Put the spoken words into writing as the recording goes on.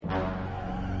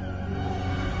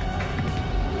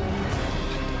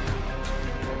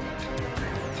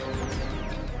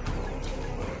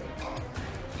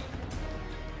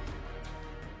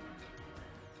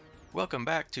welcome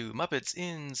back to Muppets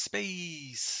in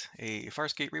Space, a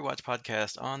Farscape rewatch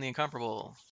podcast on the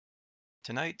Incomparable.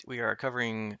 Tonight we are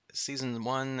covering Season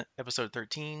 1, Episode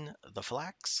 13, The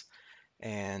Flax,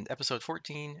 and Episode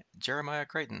 14, Jeremiah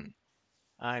Crichton.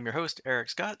 I'm your host, Eric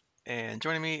Scott, and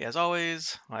joining me, as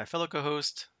always, my fellow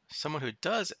co-host, someone who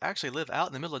does actually live out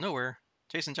in the middle of nowhere,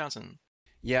 Jason Johnson.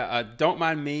 Yeah, don't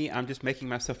mind me. I'm just making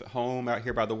myself at home out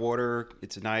here by the water.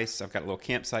 It's nice. I've got a little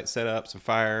campsite set up, some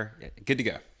fire. Yeah, good to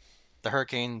go. The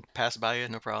hurricane passed by you,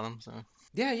 no problem. So.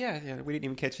 Yeah. We didn't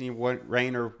even catch any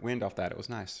rain or wind off that. It was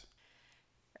nice.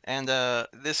 And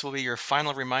this will be your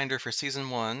final reminder for Season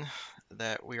 1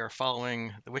 that we are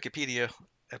following the Wikipedia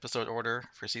episode order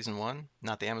for Season 1,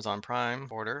 not the Amazon Prime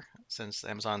order, since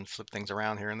Amazon flipped things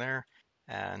around here and there.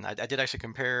 And I did actually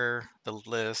compare the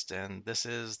list, and this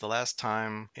is the last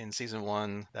time in Season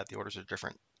 1 that the orders are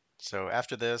different. So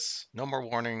after this, no more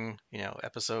warning,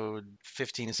 episode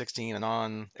 15 and 16 and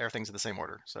on, everything's in the same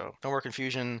order. So no more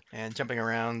confusion and jumping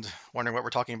around, wondering what we're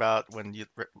talking about when you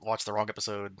watch the wrong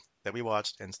episode that we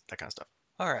watched and that kind of stuff.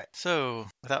 All right, so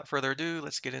without further ado,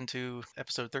 let's get into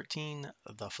episode 13,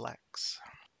 The Flax.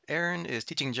 Aaron is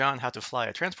teaching John how to fly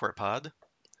a transport pod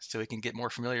so he can get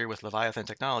more familiar with Leviathan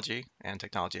technology, and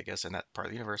technology, I guess, in that part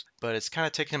of the universe, but it's kind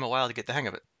of taken him a while to get the hang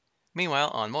of it. Meanwhile,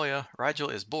 on Moya, Rigel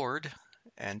is bored,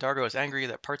 and Dargo is angry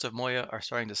that parts of Moya are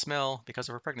starting to smell because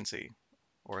of her pregnancy,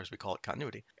 or as we call it,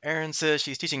 continuity. Aaron says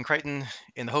she's teaching Crichton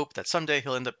in the hope that someday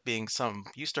he'll end up being some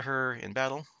use to her in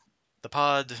battle. The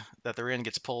pod that they're in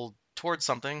gets pulled towards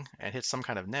something and hits some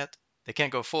kind of net. They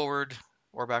can't go forward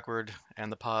or backward,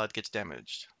 and the pod gets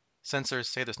damaged. Sensors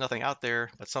say there's nothing out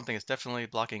there, but something is definitely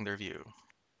blocking their view.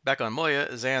 Back on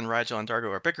Moya, Zan, Rigel, and Dargo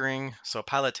are bickering, so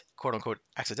Pilot, quote-unquote,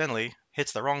 accidentally,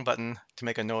 hits the wrong button to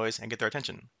make a noise and get their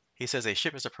attention. He says a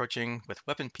ship is approaching with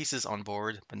weapon pieces on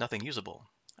board, but nothing usable.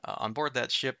 On board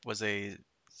that ship was a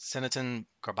Xenoton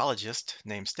garbologist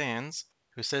named Stans,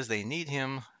 who says they need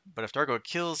him, but if Dargo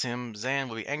kills him, Zan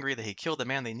will be angry that he killed the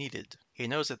man they needed. He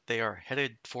knows that they are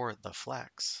headed for the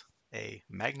Flax, a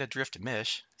magnadrift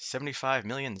mesh 75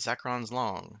 million zacrons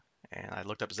long. And I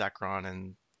looked up zacron,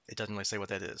 and it doesn't really say what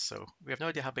that is, so we have no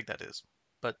idea how big that is.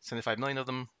 But 75 million of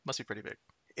them must be pretty big.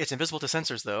 It's invisible to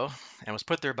sensors, though, and was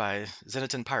put there by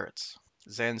Xenoton pirates.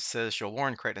 Zan says she'll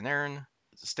warn Crichton and Aaron.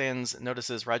 Stans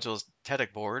notices Rigel's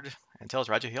TEDx board and tells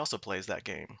Rigel he also plays that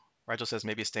game. Rigel says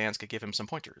maybe Stans could give him some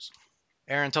pointers.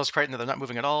 Aaron tells Crichton that they're not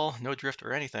moving at all, no drift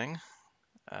or anything.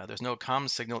 There's no comms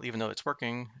signal even though it's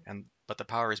working, but the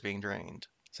power is being drained.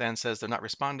 Zan says they're not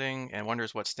responding and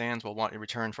wonders what Stans will want in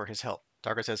return for his help.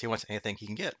 Dargo says he wants anything he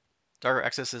can get. Dargo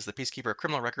accesses the Peacekeeper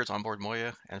criminal records on board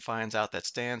Moya and finds out that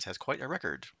Stans has quite a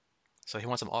record, so he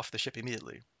wants him off the ship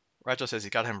immediately. Rigel says he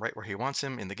got him right where he wants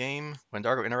him in the game when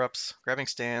Dargo interrupts, grabbing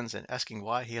Stans and asking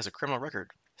why he has a criminal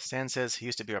record. Stan says he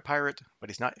used to be a pirate,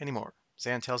 but he's not anymore.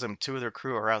 Zan tells him 2 of their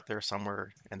crew are out there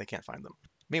somewhere and they can't find them.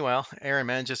 Meanwhile, Aaron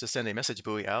manages to send a message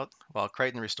buoy out while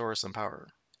Crichton restores some power.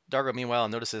 Dargo, meanwhile,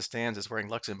 notices Stans is wearing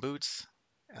Luxon boots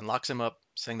and locks him up,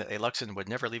 saying that a Luxon would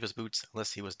never leave his boots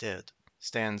unless he was dead.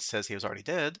 Stans says he was already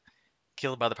dead,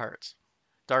 killed by the pirates.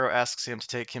 Dargo asks him to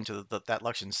take him to that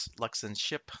Luxon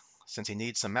ship, since he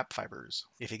needs some map fibers.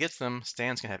 If he gets them,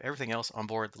 Stans can have everything else on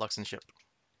board the Luxon ship.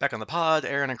 Back on the pod,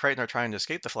 Aaron and Crichton are trying to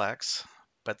escape the Flax,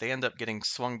 but they end up getting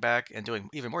swung back and doing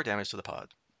even more damage to the pod.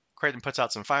 Crichton puts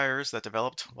out some fires that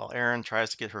developed, while Aaron tries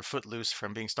to get her foot loose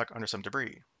from being stuck under some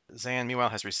debris. Zan, meanwhile,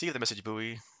 has received the message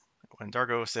buoy when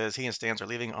Dargo says he and Stans are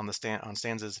leaving on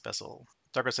Stans' vessel.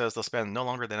 Dargo says they'll spend no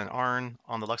longer than an Arn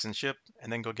on the Luxon ship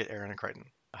and then go get Aaron and Crichton.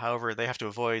 However, they have to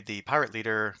avoid the pirate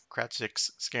leader,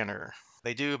 Kratchik's scanner.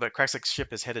 They do, but Kratchik's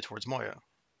ship is headed towards Moya.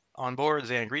 On board,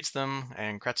 Zan greets them,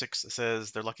 and Kratchik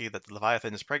says they're lucky that the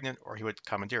Leviathan is pregnant or he would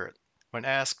commandeer it. When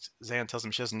asked, Zan tells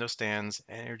him she doesn't know Stans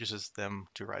and introduces them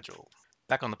to Rigel.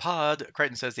 Back on the pod,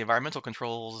 Crichton says the environmental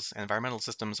controls and environmental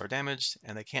systems are damaged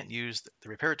and they can't use the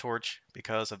repair torch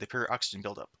because of the pure oxygen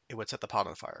buildup. It would set the pod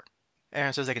on fire.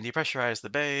 Aaron says they can depressurize the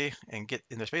bay and get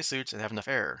in their spacesuits and have enough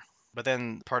air. But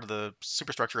then part of the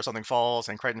superstructure or something falls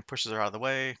and Crichton pushes her out of the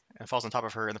way and falls on top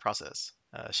of her in the process.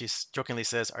 She jokingly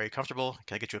says, "Are you comfortable?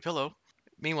 Can I get you a pillow?"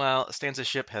 Meanwhile, Stans'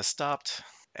 ship has stopped,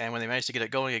 and when they manage to get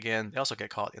it going again, they also get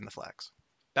caught in the Flax.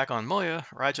 Back on Moya,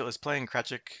 Rigel is playing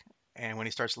Kratchik, and when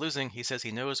he starts losing, he says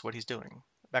he knows what he's doing.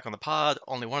 Back on the pod,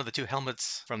 only one of the 2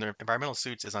 helmets from their environmental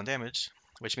suits is undamaged,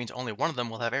 which means only one of them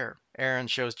will have air. Aaron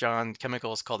shows John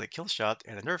chemicals called a kill shot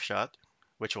and a nerve shot,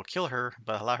 which will kill her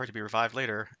but allow her to be revived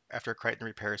later after Crichton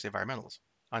repairs the environmentals.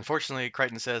 Unfortunately,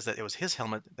 Crichton says that it was his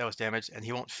helmet that was damaged and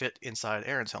he won't fit inside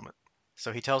Aaron's helmet.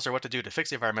 So he tells her what to do to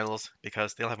fix the environmentals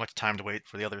because they don't have much time to wait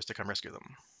for the others to come rescue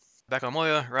them. Back on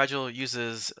Moya, Rigel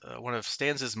uses one of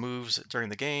Stan's moves during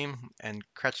the game, and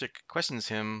Cratchit questions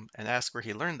him and asks where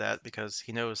he learned that because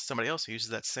he knows somebody else who uses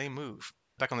that same move.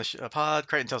 Back on the pod,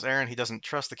 Crichton tells Aaron he doesn't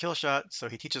trust the kill shot, so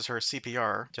he teaches her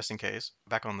CPR just in case.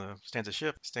 Back on the Stan's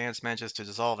ship, Stans manages to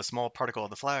dissolve a small particle of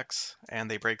the flax, and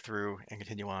they break through and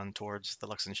continue on towards the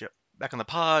Luxon ship. Back on the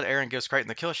pod, Aaron gives Crichton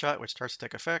the kill shot, which starts to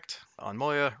take effect. On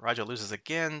Moya, Rigel loses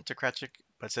again to Cratchit,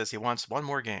 but says he wants one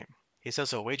more game. He says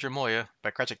he'll wager Moya,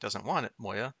 but Cratchit doesn't want it,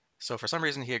 Moya, so for some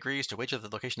reason he agrees to wager the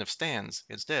location of Stans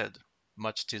instead,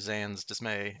 much to Zan's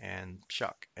dismay and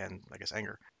shock and, I guess,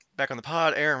 anger. Back on the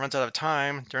pod, Erin runs out of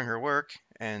time during her work,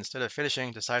 and instead of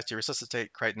finishing, decides to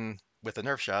resuscitate Crichton with a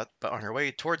nerve shot, but on her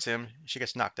way towards him, she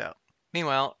gets knocked out.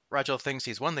 Meanwhile, Rigel thinks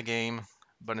he's won the game,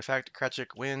 but in fact, Cratchit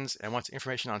wins and wants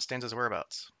information on Stan's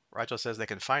whereabouts. Rigel says they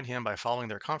can find him by following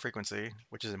their comm frequency,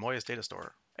 which is in Moya's data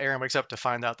store. Erin wakes up to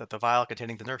find out that the vial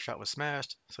containing the nerve shot was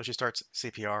smashed, so she starts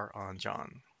CPR on John.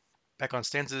 Back on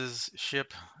Stan's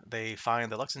ship, they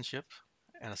find the Luxon ship,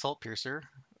 an assault piercer,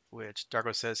 which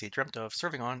Dargo says he dreamt of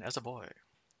serving on as a boy.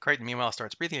 Crichton, meanwhile,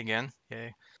 starts breathing again,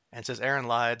 yay, and says Aaron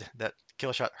lied, that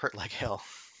kill shot hurt like hell.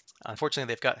 Unfortunately,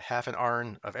 they've got half an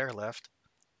arn of air left.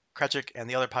 Cratchit and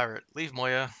the other pirate leave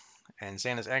Moya, and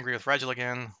Zan is angry with Rigel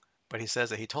again, but he says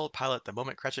that he told Pilot the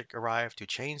moment Cratchit arrived to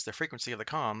change the frequency of the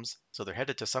comms, so they're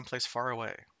headed to someplace far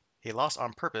away. He lost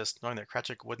on purpose, knowing that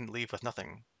Cratchit wouldn't leave with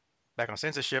nothing. Back on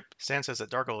Stan's ship, Stan says that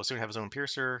Dargo will soon have his own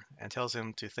piercer, and tells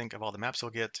him to think of all the maps he'll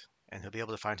get, and he'll be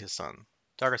able to find his son.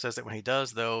 Dargo says that when he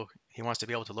does, though, he wants to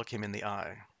be able to look him in the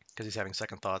eye, because he's having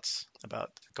second thoughts about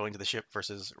going to the ship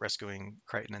versus rescuing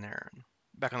Crichton and Aaron.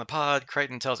 Back on the pod,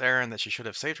 Crichton tells Aaron that she should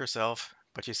have saved herself,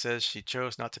 but she says she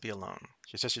chose not to be alone.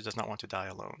 She says she does not want to die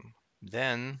alone.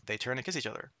 Then they turn and kiss each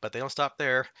other, but they don't stop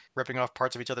there, ripping off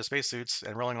parts of each other's spacesuits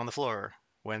and rolling on the floor,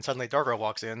 when suddenly Dargo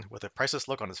walks in with a priceless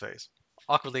look on his face.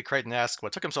 Awkwardly, Crichton asks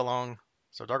what took him so long,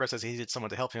 so Dargo says he needed someone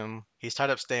to help him. He's tied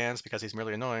up Stans because he's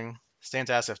merely annoying. Stans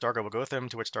asks if Dargo will go with him,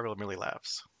 to which Dargo merely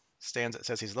laughs. Stans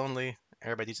says he's lonely,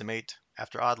 everybody needs a mate.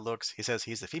 After odd looks, he says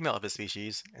he's the female of his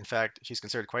species. In fact, she's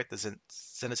considered quite the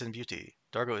Zenithan beauty.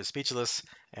 Dargo is speechless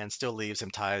and still leaves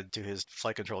him tied to his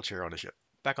flight control chair on the ship.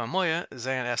 Back on Moya,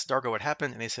 Zan asks Dargo what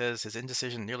happened, and he says his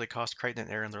indecision nearly cost Crichton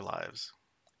and Aaron their lives.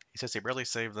 He says he barely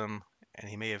saved them, and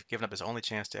he may have given up his only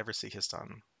chance to ever see his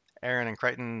son. Aaron and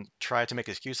Crichton try to make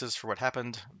excuses for what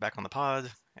happened back on the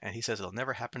pod, and he says it'll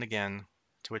never happen again,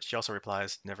 to which she also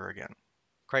replies, never again.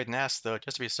 Crichton asks, though,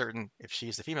 just to be certain if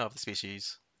she's the female of the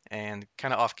species, and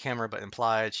kind of off camera but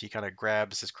implied, she kind of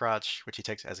grabs his crotch, which he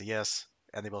takes as a yes,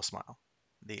 and they both smile.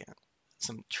 The end.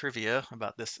 Some trivia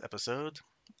about this episode.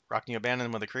 Rock New Abandon,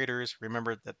 one of the creators,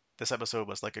 remembered that this episode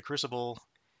was like a crucible.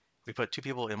 We put two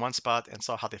people in one spot and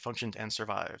saw how they functioned and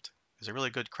survived. It was a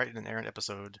really good Crichton and Aaron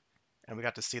episode, and we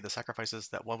got to see the sacrifices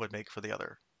that one would make for the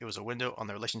other. It was a window on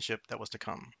the relationship that was to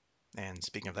come. And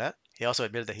speaking of that, he also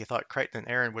admitted that he thought Crichton and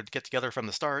Aaron would get together from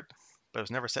the start, but it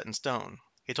was never set in stone.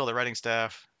 He told the writing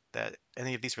staff that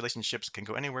any of these relationships can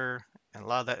go anywhere, and a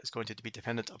lot of that is going to be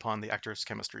dependent upon the actors'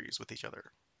 chemistries with each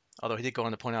other. Although he did go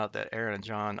on to point out that Aaron and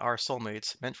John are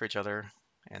soulmates meant for each other,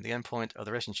 and the end point of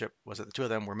the relationship was that the two of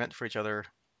them were meant for each other,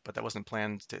 but that wasn't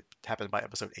planned to happen by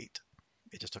episode 8.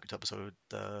 It just took it to episode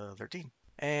 13.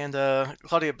 And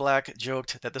Claudia Black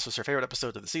joked that this was her favorite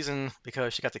episode of the season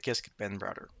because she got to kiss Ben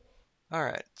Browder. All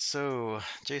right, so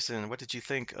Jason, what did you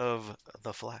think of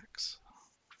The Flax?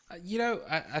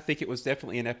 I think it was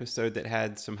definitely an episode that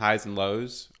had some highs and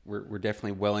lows. We're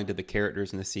definitely well into the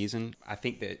characters in the season. I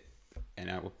think that, and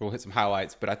we'll hit some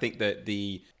highlights, but I think that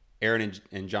the Aaron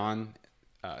and John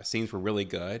scenes were really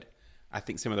good. I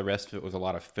think some of the rest of it was a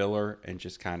lot of filler and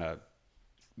just kind of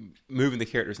moving the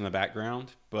characters in the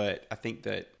background. But I think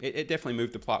that it definitely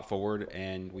moved the plot forward,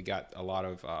 and we got a lot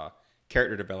of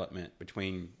character development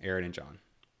between Aaron and John.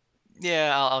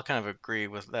 Yeah, I'll kind of agree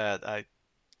with that.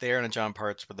 The Aaron and John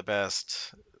parts were the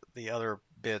best. The other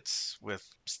bits with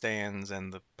Stans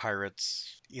and the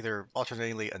pirates either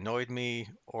alternatingly annoyed me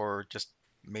or just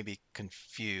made me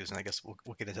confused, and I guess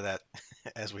we'll get into that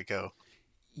as we go.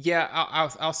 Yeah,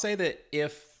 I'll say that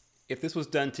if this was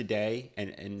done today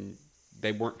and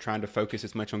they weren't trying to focus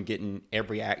as much on getting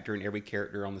every actor and every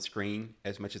character on the screen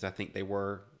as much as I think they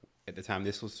were at the time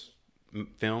this was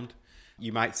filmed,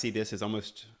 you might see this as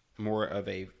almost more of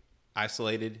a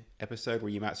isolated episode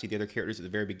where you might see the other characters at the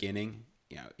very beginning,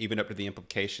 even up to the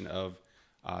implication of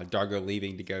Dargo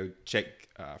leaving to go check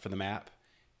for the map,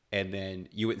 and then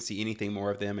you wouldn't see anything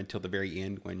more of them until the very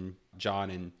end when John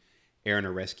and Aaron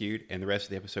are rescued, and the rest of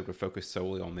the episode would focus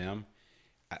solely on them.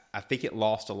 I think it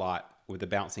lost a lot with the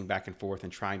bouncing back and forth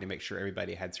and trying to make sure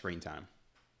everybody had screen time.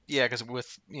 Yeah, because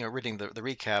with reading the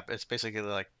recap, it's basically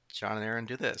like John and Aaron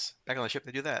do this. Back on the ship,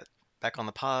 they do that. Back on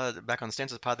the pod, back on the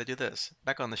Stances pod, they do this.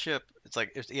 Back on the ship, it's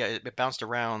like yeah, it bounced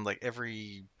around like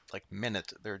every like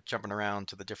minute. They're jumping around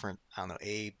to the different I don't know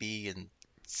A, B, and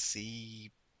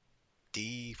C,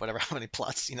 D, whatever how many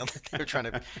plots that they're trying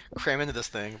to cram into this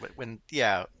thing. But when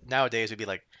yeah, nowadays it'd be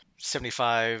like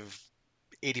 75,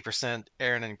 80%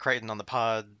 Aaron and Crichton on the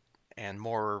pod and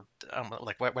more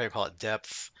like what do you call it,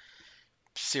 depth,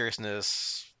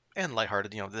 seriousness, and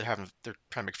lighthearted. They're trying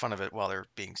to make fun of it while they're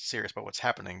being serious about what's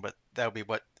happening, but that would be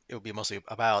what it would be mostly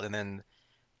about. And then,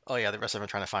 oh yeah, the rest of them are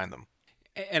trying to find them.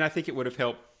 And I think it would have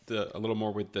helped a little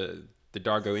more with the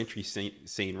Dargo entry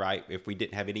scene, right? If we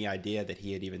didn't have any idea that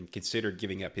he had even considered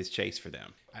giving up his chase for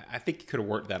them, I think it could have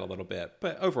worked that a little bit.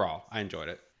 But overall, I enjoyed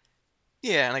it.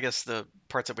 Yeah, and I guess the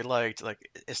parts that we liked, like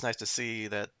it's nice to see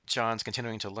that John's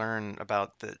continuing to learn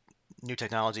about the new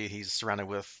technology he's surrounded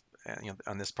with,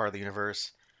 on this part of the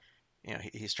universe.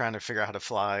 He's trying to figure out how to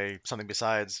fly something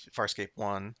besides Farscape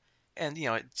 1. And,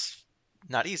 it's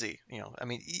not easy. I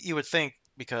mean, you would think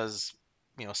because,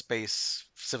 space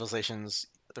civilizations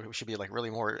should be like really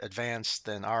more advanced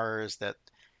than ours, that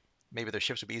maybe their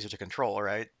ships would be easier to control,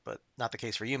 right? But not the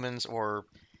case for humans, or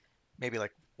maybe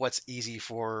like what's easy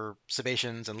for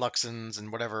Sebaceans and Luxons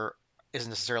and whatever isn't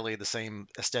necessarily the same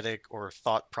aesthetic or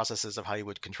thought processes of how you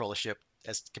would control a ship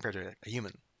as compared to a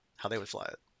human, how they would fly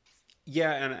it.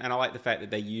 Yeah, and I like the fact that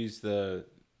they use the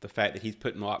fact that he's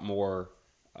putting a lot more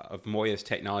of Moya's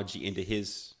technology into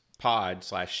his pod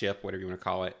slash ship, whatever you want to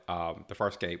call it, the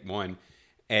Farscape one,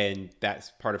 and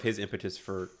that's part of his impetus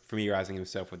for familiarizing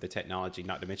himself with the technology.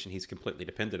 Not to mention he's completely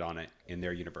dependent on it in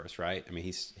their universe, right? I mean,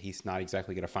 he's not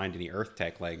exactly going to find any Earth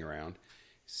tech laying around,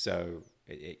 so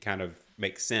it kind of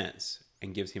makes sense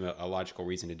and gives him a logical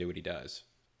reason to do what he does.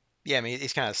 Yeah, I mean,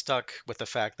 he's kind of stuck with the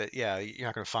fact that yeah, you're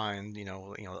not going to find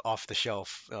off the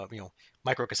shelf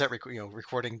micro cassette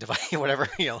recording device whatever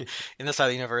in this side of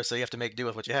the universe. So you have to make do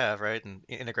with what you have, right? And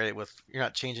integrate it with. You're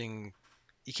not changing.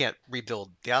 You can't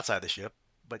rebuild the outside of the ship,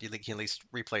 but you can at least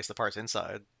replace the parts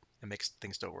inside and make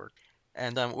things still work.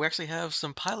 And we actually have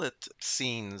some pilot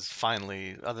scenes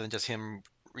finally, other than just him,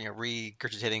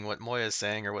 regurgitating what Moya is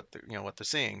saying or what they're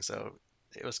seeing. So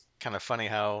it was kind of funny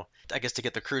how, I guess, to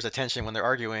get the crew's attention when they're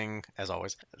arguing, as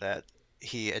always, that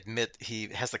he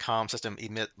has the comm system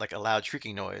emit like a loud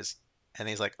shrieking noise, and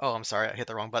he's like, "Oh, I'm sorry, I hit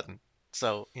the wrong button."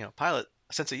 So pilot,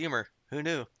 a sense of humor. Who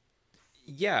knew?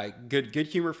 Yeah, good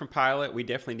humor from Pilot. We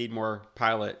definitely need more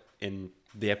Pilot in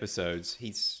the episodes.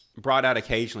 He's brought out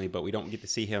occasionally, but we don't get to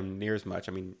see him near as much.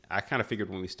 I mean, I kind of figured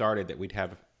when we started that we'd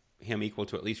have him equal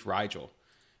to at least Rigel,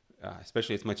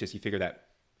 especially as much as you figure that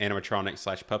animatronic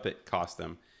slash puppet cost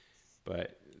them.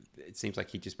 But it seems like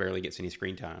he just barely gets any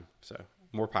screen time. So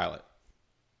more Pilot.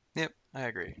 Yep, I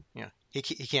agree. He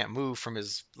can't move from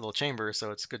his little chamber,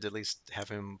 so it's good to at least have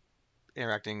him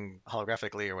interacting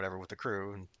holographically or whatever with the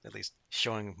crew, and at least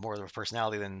showing more of a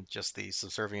personality than just the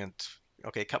subservient.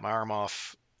 Okay, cut my arm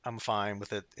off. I'm fine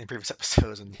with it in previous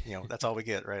episodes, and that's all we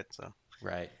get, right? So,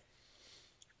 Right.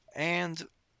 and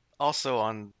also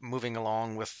on moving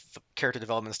along with the character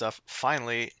development stuff,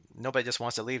 finally, nobody just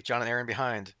wants to leave John and Aaron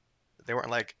behind. They weren't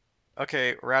like,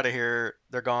 okay, we're out of here.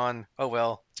 They're gone. Oh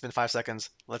well, it's been 5 seconds.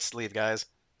 Let's leave, guys.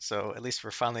 So at least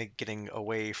we're finally getting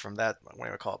away from that, what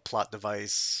do I call it, plot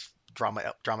device,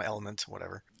 drama element,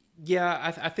 whatever.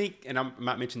 Yeah, I think, and I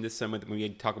might mention this some when we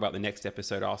talk about the next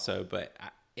episode also. But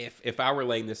if I were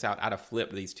laying this out, I'd have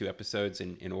flipped these two episodes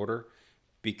in order,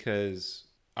 because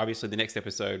obviously the next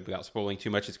episode, without spoiling too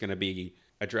much, is going to be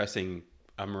addressing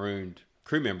a marooned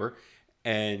crew member,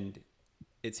 and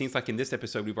it seems like in this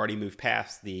episode we've already moved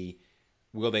past the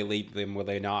will they leave them, will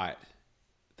they not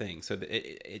thing. So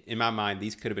in my mind,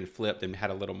 these could have been flipped and had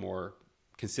a little more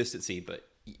consistency. But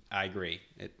I agree,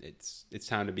 it's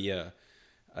time to be a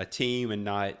team and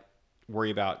not worry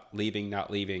about leaving,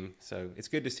 not leaving. So it's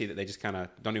good to see that they just kind of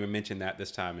don't even mention that this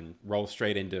time and roll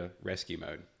straight into rescue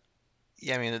mode.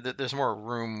 Yeah, I mean, there's more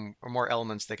room or more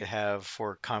elements they could have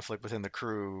for conflict within the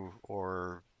crew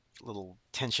or little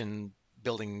tension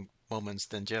building moments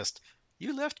than just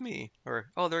 "you left me" or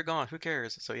 "oh, they're gone, who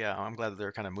cares." So yeah, I'm glad that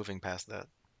they're kind of moving past that.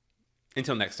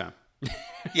 Until next time.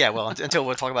 Yeah, well, until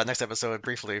we'll talk about next episode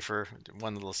briefly for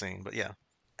one little scene, but yeah.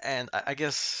 And I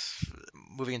guess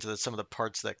moving into some of the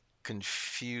parts that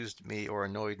confused me or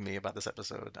annoyed me about this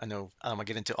episode. I know I don't want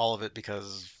to get into all of it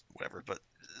because whatever, but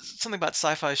something about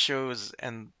sci-fi shows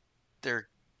and their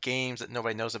games that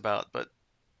nobody knows about. But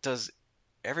does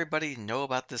everybody know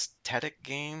about this Tadic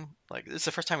game? Like, this is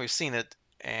the first time we've seen it,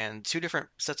 and two different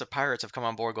sets of pirates have come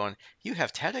on board going, "You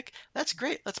have Tadic? That's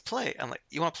great. Let's play." I'm like,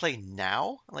 "You want to play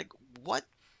now?" I'm like, what?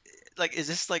 Like, is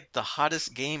this like the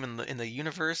hottest game in the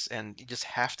universe, and you just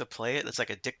have to play it? It's like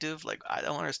addictive. Like, I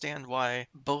don't understand why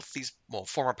both these, well,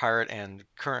 former pirate and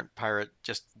current pirate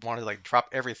just wanted to like drop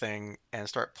everything and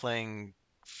start playing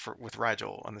with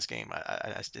Rigel on this game.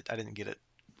 I didn't get it.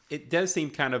 It does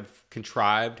seem kind of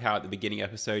contrived how at the beginning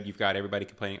episode you've got everybody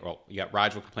complaining. Well, you got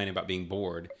Rigel complaining about being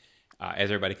bored, as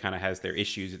everybody kind of has their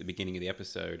issues at the beginning of the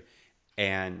episode,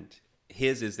 and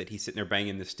his is that he's sitting there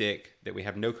banging the stick. That we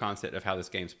have no concept of how this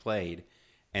game's played,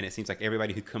 and it seems like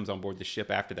everybody who comes on board the ship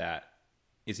after that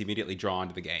is immediately drawn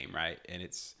to the game, right? And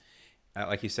it's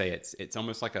like you say, it's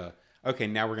almost like a okay,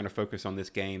 now we're going to focus on this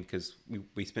game because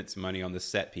we spent some money on this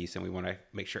set piece and we want to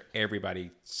make sure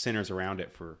everybody centers around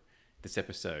it for this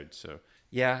episode. So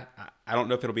yeah, I don't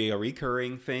know if it'll be a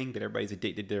recurring thing that everybody's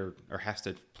addicted to or has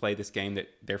to play this game that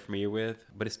they're familiar with,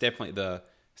 but it's definitely the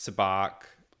sabacc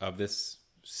of this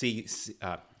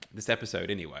episode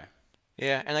anyway.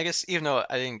 Yeah, and I guess even though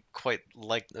I didn't quite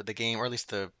like the game, or at least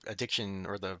the addiction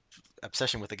or the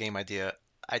obsession with the game idea,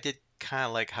 I did kind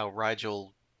of like how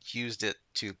Rigel used it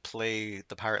to play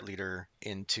the pirate leader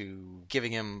into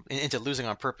into losing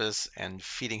on purpose and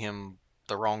feeding him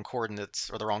the wrong coordinates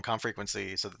or the wrong com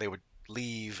frequency so that they would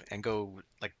leave and go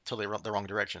like totally the wrong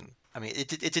direction. I mean, it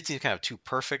did seem kind of too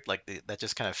perfect, like that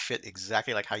just kind of fit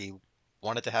exactly like how you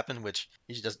want it to happen, which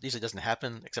usually doesn't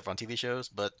happen except for on TV shows,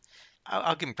 but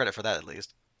I'll give him credit for that at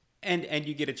least. And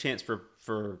you get a chance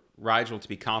for Rigel to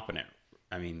be competent.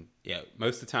 I mean, yeah,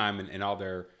 most of the time in all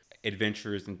their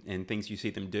adventures and things you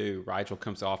see them do, Rigel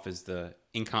comes off as the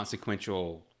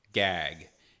inconsequential gag,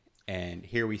 and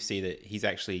here we see that he's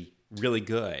actually really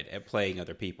good at playing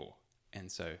other people,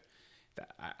 and so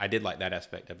I did like that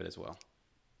aspect of it as well.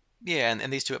 Yeah,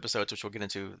 and these two episodes, which we'll get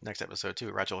into next episode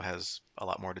too, Rigel has a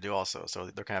lot more to do also. So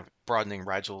they're kind of broadening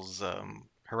Rigel's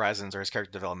horizons or his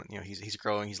character development. You know, he's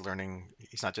growing, he's learning.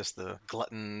 He's not just the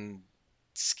glutton,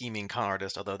 scheming con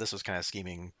artist, although this was kind of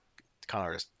scheming con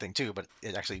artist thing too, but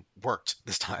it actually worked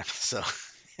this time. So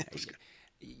it was good.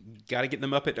 You got to get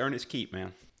them up at Ernest Keep,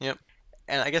 man. Yep.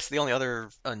 And I guess the only other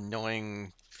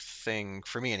annoying thing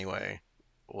for me anyway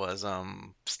was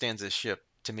Stanza's ship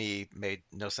to me made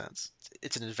no sense.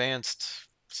 It's an advanced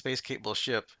space capable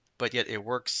ship, but yet it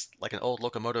works like an old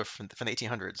locomotive from the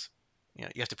 1800s. You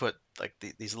know, you have to put like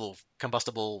these little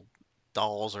combustible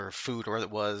dolls or food or what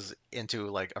it was into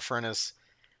like a furnace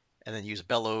and then use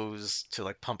bellows to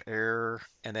like pump air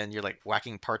and then you're like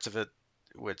whacking parts of it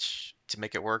which to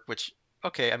make it work, which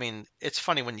okay, I mean, it's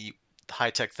funny when you the high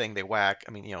tech thing they whack.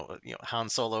 I mean, Han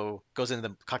Solo goes into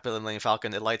the cockpit of the Millennium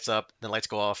Falcon, it lights up, then lights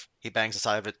go off, he bangs the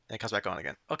side of it, and it comes back on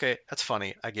again. Okay, that's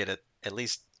funny. I get it. At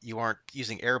least you aren't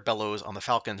using air bellows on the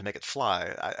Falcon to make it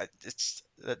fly. It's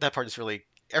that part is really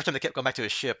every time they kept going back to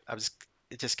his ship,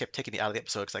 it just kept taking me out of the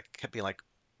episode because I kept being like,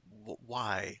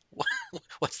 why?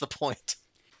 What's the point?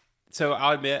 So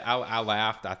I'll admit, I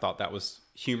laughed. I thought that was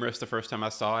humorous the first time I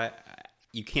saw it.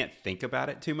 You can't think about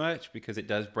it too much because it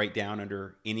does break down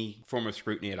under any form of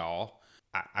scrutiny at all.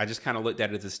 I just kind of looked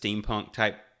at it as a steampunk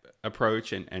type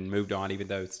approach and moved on, even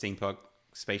though steampunk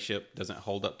spaceship doesn't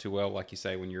hold up too well, like you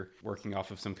say, when you're working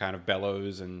off of some kind of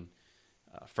bellows and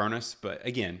furnace. But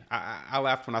again, I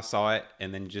laughed when I saw it,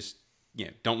 and then just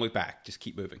don't look back, just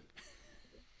keep moving.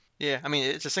 Yeah, I mean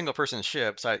it's a single person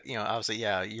ship, so obviously,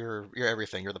 yeah, you're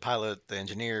everything. You're the pilot, the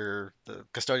engineer, the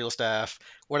custodial staff,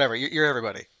 whatever. You're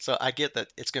everybody. So I get that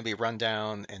it's going to be run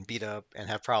down and beat up and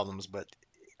have problems, but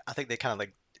I think they kind of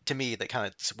like, to me, they kind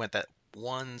of just went that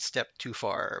one step too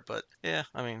far. But yeah,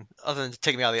 I mean, other than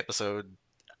taking me out of the episode,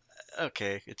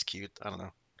 okay, it's cute. I don't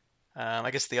know.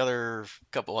 I guess the other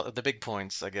couple of the big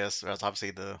points, I guess, was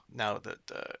obviously the now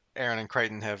that Aaron and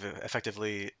Crichton have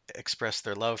effectively expressed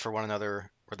their love for one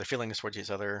another or their feelings towards each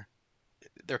other.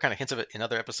 There were kind of hints of it in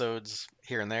other episodes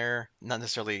here and there. Not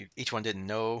necessarily each one didn't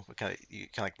know. Kind of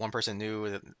like one person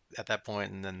knew at that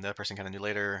point, and then the other person kind of knew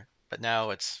later. But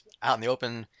now it's out in the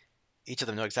open. Each of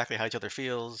them know exactly how each other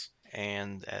feels.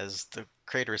 And as the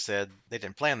creator said, they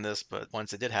didn't plan this, but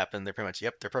once it did happen, they're pretty much,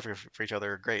 yep, they're perfect for each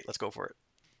other. Great, let's go for it.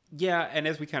 Yeah, and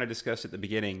as we kind of discussed at the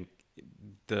beginning,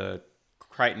 the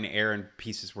Crichton Aaron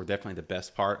pieces were definitely the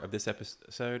best part of this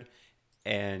episode,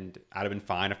 and I'd have been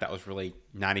fine if that was really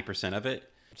 90% of it.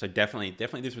 So definitely,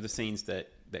 these were the scenes that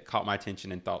caught my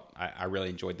attention and thought I really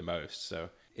enjoyed the most. So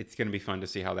it's going to be fun to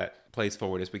see how that plays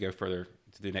forward as we go further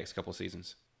to the next couple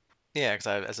seasons. Yeah, because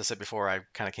as I said before, I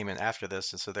kind of came in after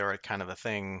this, and so they were kind of a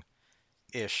thing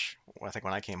ish. I think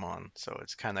when I came on, so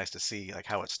it's kind of nice to see like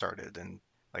how it started and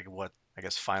like what I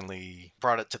guess finally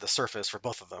brought it to the surface for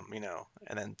both of them, you know.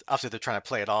 And then obviously they're trying to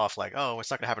play it off like, oh,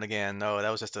 it's not gonna happen again. No, that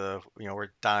was just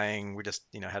we're dying. We just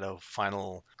had a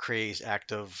final crazy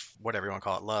act of whatever you want to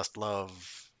call it, lust,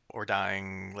 love, we're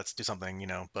dying, let's do something,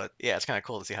 But yeah, it's kind of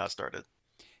cool to see how it started.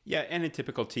 Yeah, and in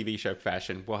typical TV show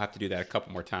fashion, we'll have to do that a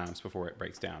couple more times before it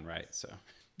breaks down, right? So,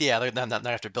 Yeah, they're not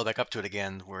have to build back up to it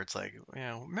again, where it's like,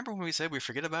 remember when we said we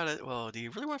forget about it? Well, do you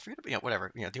really want to forget about it?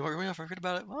 Whatever. Do you really want to forget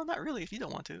about it? Well, not really if you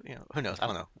don't want to. Who knows? I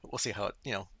don't know. We'll see how it,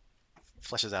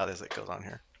 fleshes out as it goes on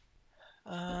here.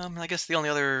 I guess the only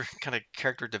other kind of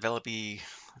character developy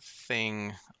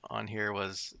thing on here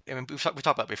was, I mean, we talked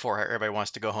about before how everybody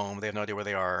wants to go home. They have no idea where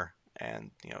they are.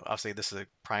 And, obviously this is a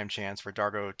prime chance for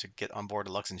Dargo to get on board a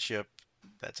Luxon ship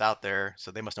that's out there. So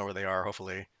they must know where they are,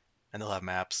 hopefully, and they'll have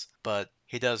maps. But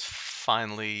he does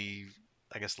finally,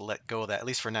 I guess, let go of that, at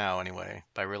least for now anyway,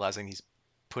 by realizing he's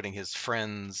putting his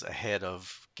friends ahead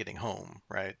of getting home,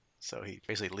 right? So he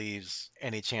basically leaves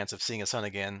any chance of seeing his son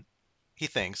again. He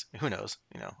thinks, who knows?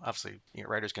 Obviously,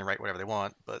 writers can write whatever they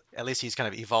want, but at least he's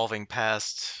kind of evolving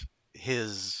past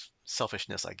his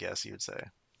selfishness, I guess you would say.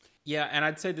 yeah, and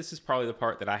I'd say this is probably the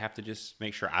part that I have to just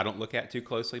make sure I don't look at too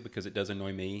closely because it does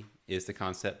annoy me is the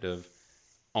concept of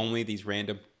only these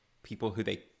random people who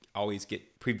they always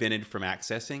get prevented from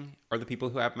accessing are the people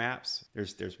who have maps.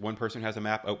 There's one person who has a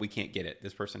map. Oh, we can't get it.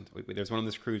 This person, there's one on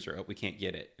this cruiser. Oh, we can't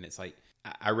get it. And it's like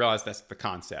I realize that's the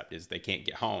concept is they can't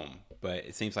get home, but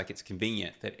it seems like it's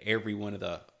convenient that every one of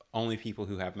the only people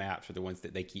who have maps are the ones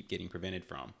that they keep getting prevented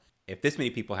from. If this many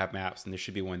people have maps, then there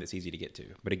should be one that's easy to get to.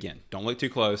 But again, don't look too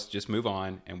close. Just move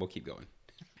on, and we'll keep going.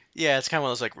 Yeah, it's kind of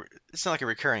one of those like it's not like a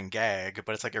recurring gag,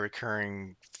 but it's like a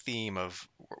recurring theme of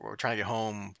we're trying to get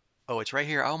home. Oh, it's right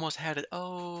here. I almost had it.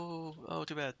 Oh,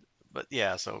 too bad. But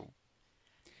yeah, so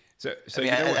So I mean,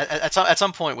 you know what? at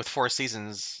some point with 4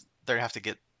 seasons, they're gonna have to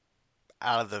get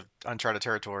out of the uncharted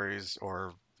territories,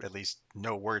 or at least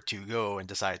know where to go and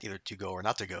decide either to go or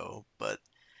not to go. But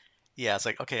yeah, it's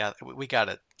like okay, we got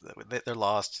it. They're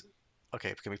lost.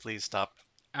 Okay, can we please stop?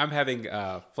 I'm having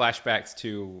flashbacks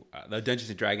to the Dungeons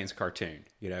and Dragons cartoon.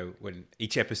 You know, when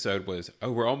each episode was,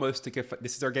 oh, we're almost to get.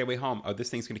 This is our gateway home. Oh, this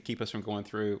thing's going to keep us from going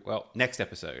through. Well, next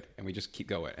episode, and we just keep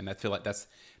going. And I feel like that's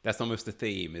almost the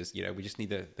theme. Is we just need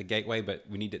the gateway, but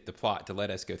we need the plot to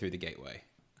let us go through the gateway.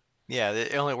 Yeah,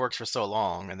 it only works for so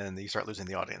long, and then you start losing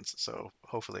the audience. So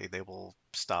hopefully they will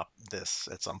stop this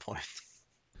at some point.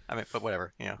 I mean, but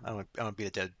whatever. I don't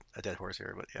beat a dead horse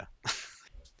here, but yeah.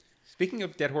 Speaking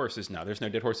of dead horses, no, there's no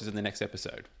dead horses in the next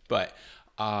episode. But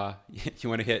you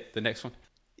want to hit the next one?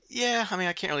 Yeah, I mean,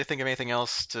 I can't really think of anything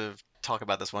else to talk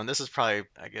about this one. This is probably,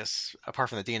 I guess, apart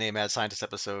from the DNA Mad Scientist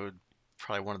episode,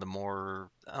 probably one of the more,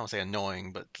 I don't want to say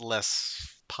annoying, but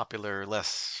less popular,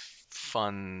 less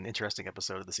fun, interesting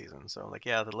episode of the season. So, like,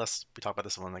 yeah, the less we talk about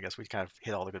this one, I guess we kind of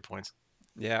hit all the good points.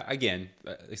 Yeah, again,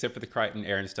 except for the Crichton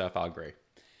Aaron stuff, I'll agree.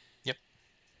 Yep.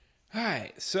 All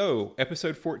right, so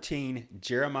episode 14,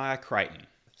 Jeremiah Crichton.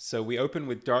 So we open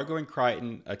with Dargo and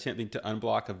Crichton attempting to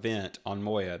unblock a vent on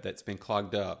Moya that's been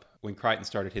clogged up when Crichton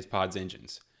started his pod's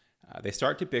engines. They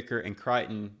start to bicker, and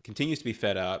Crichton continues to be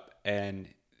fed up, and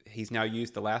he's now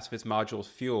used the last of his module's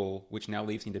fuel, which now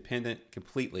leaves him dependent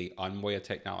completely on Moya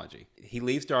technology. He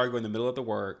leaves Dargo in the middle of the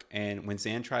work, and when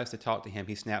Zan tries to talk to him,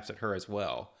 he snaps at her as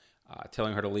well,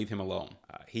 telling her to leave him alone.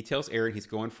 He tells Aaron he's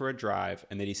going for a drive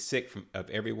and that he's sick of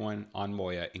everyone on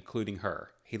Moya, including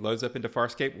her. He loads up into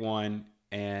Farscape 1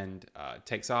 and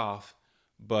takes off,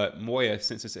 but Moya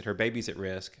senses that her baby's at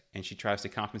risk and she tries to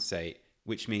compensate,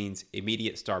 which means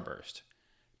immediate starburst.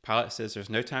 Pilot says there's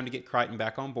no time to get Crichton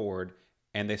back on board,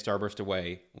 and they starburst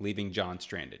away, leaving John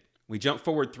stranded. We jump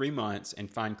forward 3 months and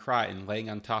find Crichton laying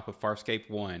on top of Farscape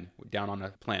 1 down on a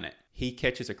planet. He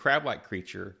catches a crab-like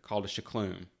creature called a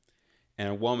shakloon, and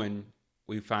a woman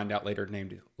we find out later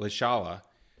named Lishala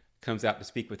comes out to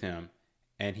speak with him,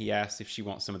 and he asks if she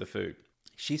wants some of the food.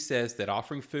 She says that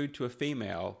offering food to a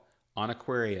female on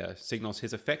Aquaria signals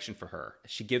his affection for her.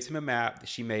 She gives him a map that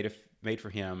she made for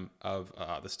him of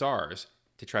the stars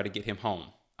to try to get him home.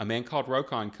 A man called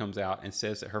Rokon comes out and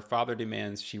says that her father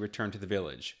demands she return to the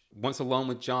village. Once alone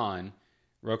with John,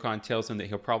 Rokon tells him that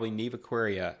he'll probably leave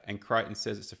Aquaria, and Crichton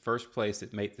says it's the first place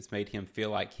that's made him feel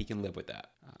like he can live with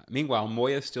that. Meanwhile,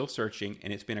 Moya's still searching,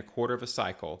 and it's been a quarter of a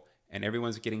cycle, and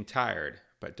everyone's getting tired,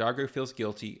 but Dargo feels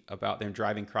guilty about them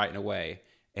driving Crichton away,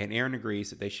 and Aaron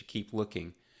agrees that they should keep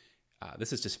looking.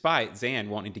 This is despite Zan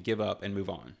wanting to give up and move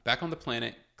on. Back on the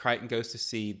planet, Crichton goes to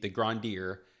see the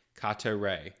Grandier, Kato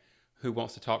Ray, who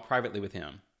wants to talk privately with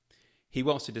him. He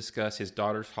wants to discuss his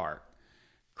daughter's heart.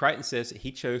 Crichton says that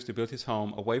he chose to build his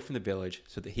home away from the village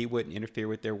so that he wouldn't interfere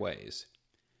with their ways.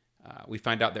 We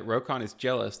find out that Rokon is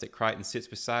jealous that Crichton sits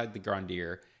beside the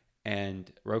Grandier,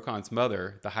 and Rokon's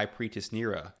mother, the High Priestess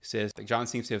Nira, says that John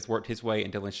seems to have worked his way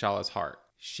into Linshala's heart.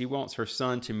 She wants her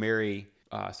son to marry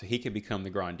so he can become the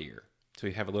Grandier. So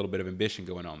you have a little bit of ambition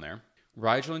going on there.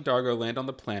 Rigel and Dargo land on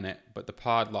the planet, but the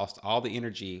pod lost all the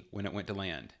energy when it went to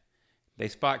land. They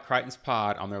spot Crichton's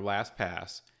pod on their last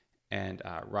pass, and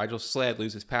Rigel's sled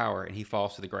loses power and he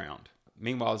falls to the ground.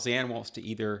 Meanwhile, Zan wants to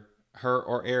either her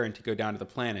or Aaron to go down to the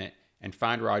planet and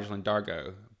find Rigel and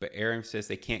Dargo, but Aaron says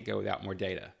they can't go without more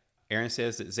data. Aaron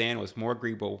says that Zan was more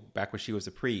agreeable back when she was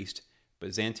a priest,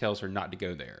 but Zan tells her not to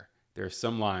go there. There are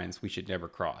some lines we should never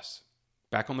cross.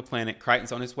 Back on the planet,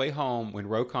 Crichton's on his way home when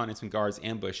Rokon and some guards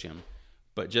ambush him,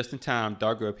 but just in time,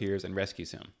 Dargo appears and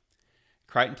rescues him.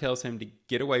 Crichton tells him to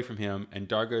get away from him and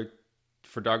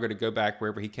for Dargo to go back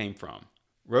wherever he came from.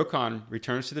 Rokon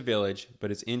returns to the village,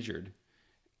 but is injured,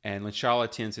 and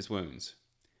Linshala tends his wounds.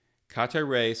 Kato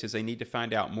Ray says they need to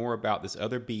find out more about this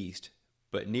other beast,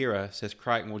 but Nira says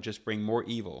Crichton will just bring more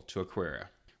evil to Aquaria.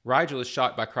 Rigel is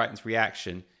shocked by Crichton's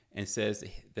reaction and says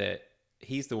that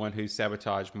he's the one who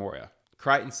sabotaged Moya.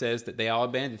 Crichton says that they all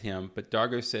abandoned him, but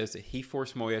Dargo says that he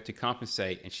forced Moya to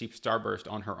compensate and she starburst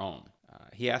on her own.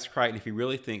 He asks Crichton if he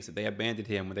really thinks that they abandoned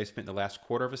him when they spent the last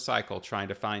quarter of a cycle trying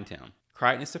to find him.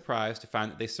 Crichton is surprised to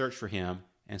find that they searched for him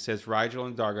and says Rigel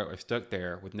and Dargo are stuck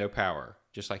there with no power,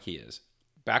 just like he is.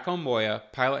 Back on Moya,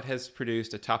 Pilot has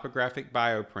produced a topographic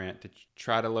bioprint to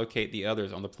try to locate the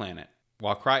others on the planet,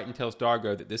 while Crichton tells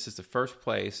Dargo that this is the first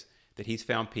place that he's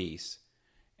found peace,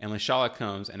 and Linshala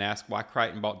comes and asks why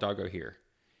Crichton brought Dargo here.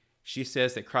 She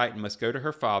says that Crichton must go to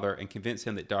her father and convince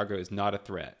him that Dargo is not a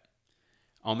threat.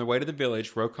 On their way to the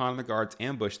village, Rokon and the guards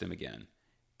ambush them again.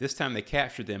 This time they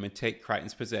capture them and take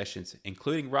Crichton's possessions,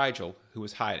 including Rigel, who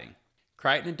was hiding.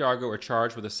 Crichton and Dargo are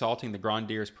charged with assaulting the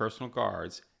Grondir's personal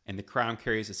guards, and the crime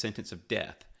carries a sentence of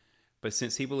death. But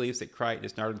since he believes that Crichton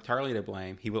is not entirely to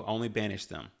blame, he will only banish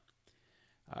them.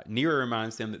 Nira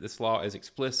reminds them that this law is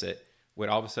explicit, when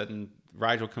all of a sudden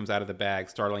Rigel comes out of the bag,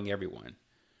 startling everyone.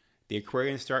 The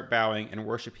Aquarians start bowing and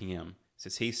worshiping him,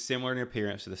 since he's similar in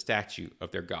appearance to the statue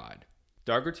of their god.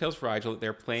 Dargo tells Rigel that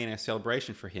they're planning a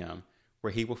celebration for him,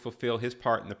 where he will fulfill his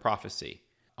part in the prophecy.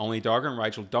 Only Dargo and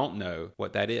Rigel don't know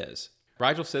what that is.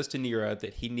 Rigel says to Nira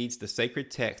that he needs the sacred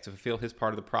text to fulfill his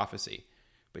part of the prophecy,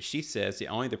 but she says that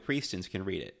only the priestess can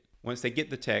read it. Once they get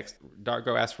the text,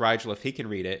 Dargo asks Rigel if he can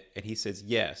read it, and he says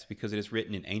yes, because it is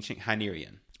written in ancient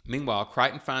Hynerian. Meanwhile,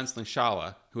 Crichton finds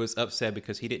Linshala, who is upset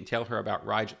because he didn't tell her about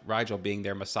Rigel being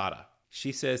their Masada.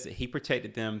 She says that he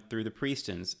protected them through the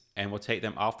priestess and will take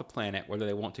them off the planet whether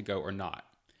they want to go or not.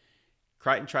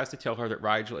 Crichton tries to tell her that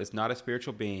Rigel is not a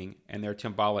spiritual being and their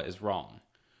Timbala is wrong,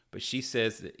 but she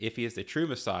says that if he is the true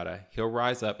Masada, he'll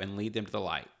rise up and lead them to the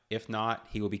light. If not,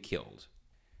 he will be killed.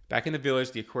 Back in the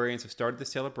village, the Aquarians have started the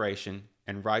celebration,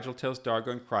 and Rigel tells Dargo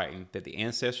and Crichton that the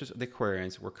ancestors of the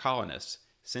Aquarians were colonists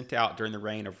sent out during the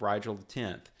reign of Rigel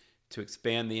X to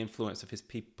expand the influence of his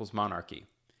people's monarchy.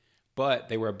 But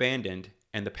they were abandoned,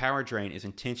 and the power drain is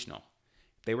intentional.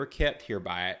 They were kept here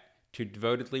by it to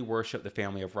devotedly worship the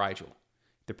family of Rigel.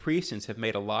 The priestess have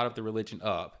made a lot of the religion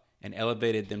up and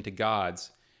elevated them to gods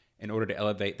in order to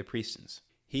elevate the priestess.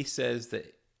 He says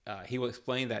that he will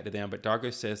explain that to them, but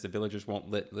Dargo says the villagers won't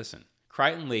listen.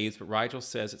 Crichton leaves, but Rigel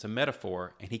says it's a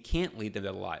metaphor and he can't lead them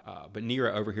to the light, but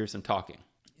Nira overhears them talking.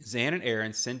 Zan and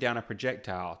Aaron send down a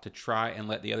projectile to try and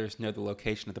let the others know the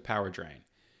location of the power drain.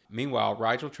 Meanwhile,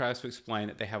 Rigel tries to explain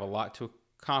that they have a lot to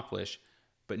accomplish,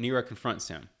 but Nira confronts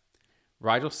him.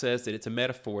 Rigel says that it's a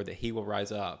metaphor that he will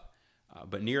rise up,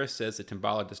 but Nira says that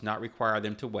Timbala does not require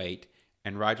them to wait,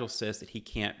 and Rigel says that he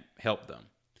can't help them.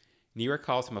 Nira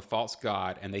calls him a false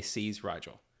god, and they seize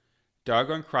Rigel.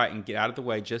 Dargo and Crichton get out of the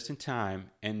way just in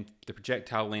time, and the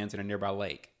projectile lands in a nearby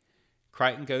lake.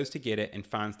 Crichton goes to get it and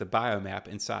finds the biomap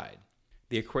inside.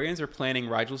 The Aquarians are planning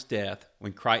Rigel's death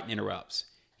when Crichton interrupts.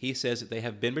 He says that they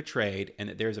have been betrayed and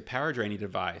that there is a power draining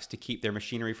device to keep their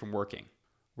machinery from working.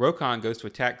 Rokon goes to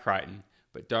attack Crichton,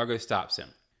 but Dargo stops him.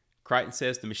 Crichton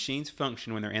says the machines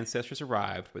function when their ancestors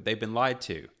arrived, but they've been lied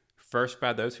to, first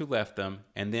by those who left them,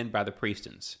 and then by the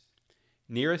priestess.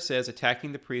 Nira says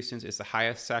attacking the priestess is the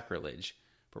highest sacrilege,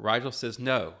 but Rigel says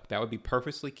no, that would be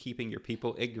purposely keeping your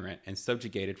people ignorant and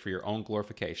subjugated for your own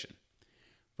glorification.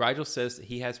 Rigel says that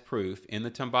he has proof in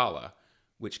the Timbala,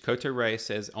 which Koto Ray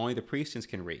says only the priestess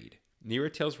can read.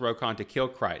 Nira tells Rokon to kill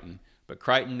Crichton, but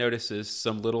Crichton notices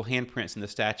some little handprints in the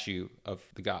statue of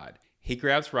the god. He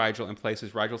grabs Rigel and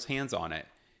places Rigel's hands on it,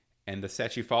 and the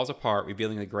statue falls apart,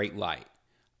 revealing the great light.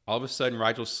 All of a sudden,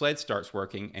 Rigel's sled starts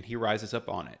working, and he rises up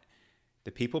on it.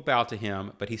 The people bow to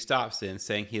him, but he stops them,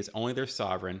 saying he is only their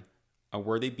sovereign, a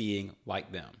worthy being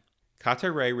like them. Kato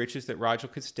Ray wishes that Rigel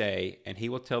could stay, and he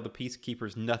will tell the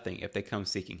peacekeepers nothing if they come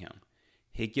seeking him.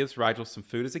 He gives Rigel some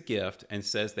food as a gift and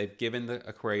says they've given the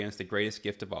Aquarians the greatest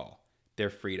gift of all, their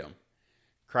freedom.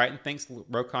 Crichton thanks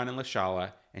Rokon and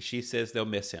Lashala, and she says they'll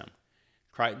miss him.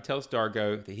 Crichton tells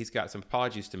Dargo that he's got some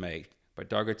apologies to make, but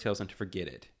Dargo tells him to forget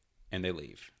it, and they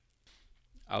leave.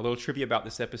 A little trivia about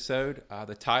this episode.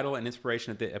 The title and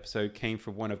inspiration of the episode came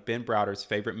from one of Ben Browder's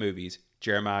favorite movies,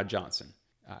 Jeremiah Johnson.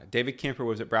 David Kemper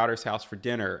was at Browder's house for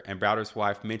dinner, and Browder's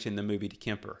wife mentioned the movie to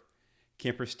Kemper.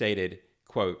 Kemper stated,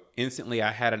 quote, "Instantly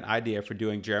I had an idea for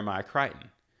doing Jeremiah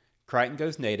Crichton. Crichton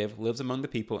goes native, lives among the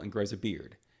people, and grows a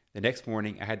beard. The next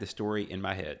morning I had the story in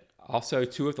my head." Also,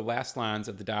 two of the last lines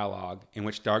of the dialogue in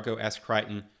which Dargo asks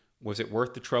Crichton, "Was it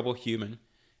worth the trouble, human?"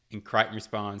 And Crichton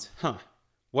responds, "Huh,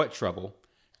 what trouble?"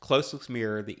 Closely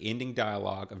mirror the ending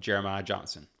dialogue of Jeremiah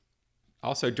Johnson.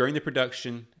 Also, during the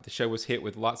production, the show was hit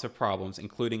with lots of problems,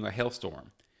 including a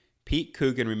hailstorm. Pete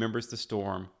Coogan remembers the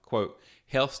storm, quote,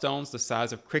 "Hailstones the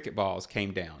size of cricket balls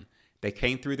came down. They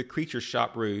came through the creature's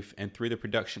shop roof and through the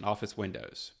production office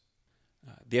windows."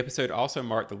 The episode also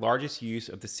marked the largest use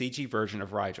of the CG version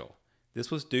of Rigel. This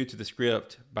was due to the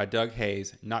script by Doug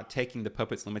Hayes not taking the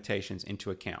puppet's limitations into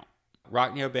account.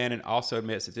 Rockne O'Bannon also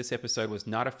admits that this episode was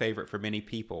not a favorite for many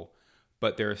people,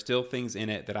 but there are still things in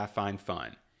it that I find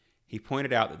fun. He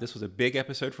pointed out that this was a big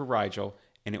episode for Rigel,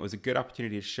 and it was a good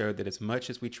opportunity to show that as much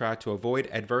as we try to avoid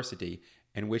adversity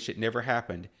and wish it never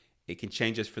happened, it can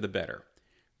change us for the better.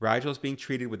 Rigel is being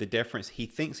treated with the deference he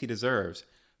thinks he deserves,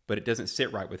 but it doesn't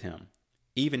sit right with him.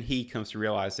 Even he comes to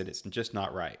realize that it's just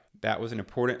not right. That was an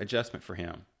important adjustment for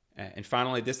him. And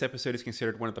finally, this episode is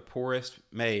considered one of the poorest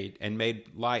made and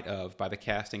made light of by the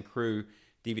cast and crew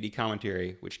DVD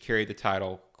commentary, which carried the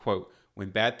title, quote, "When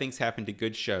Bad Things Happen to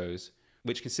Good Shows,"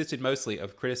 which consisted mostly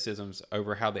of criticisms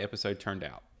over how the episode turned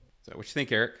out. So what you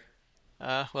think, Eric?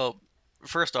 Well,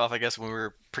 first off, I guess when we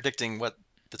were predicting what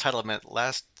the title meant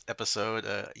last episode,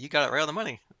 you got it right on the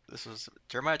money. This was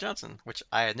Jeremiah Johnson, which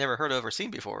I had never heard of or seen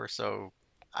before, so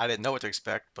I didn't know what to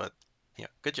expect, but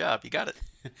good job, you got it.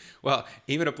 Well,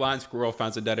 even a blind squirrel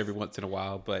finds a nut every once in a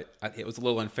while, but it was a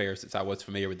little unfair since I was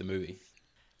familiar with the movie.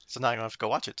 So now I'm gonna have to go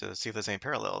watch it to see if there's any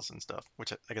parallels and stuff,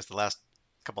 which I guess the last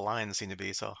couple lines seem to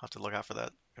be, so I'll have to look out for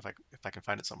that if I can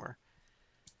find it somewhere.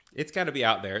 It's got to be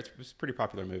out there. It's a pretty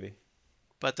popular movie.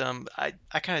 But I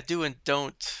kind of do and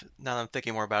don't, now that I'm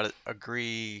thinking more about it,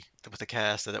 agree with the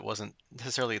cast that it wasn't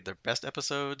necessarily their best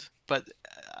episode, but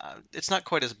it's not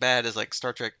quite as bad as like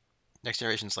Star Trek Next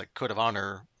Generation's like Code of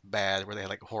Honor bad, where they had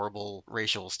like horrible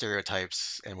racial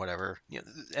stereotypes and whatever.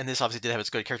 And this obviously did have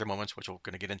its good character moments, which we're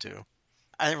going to get into.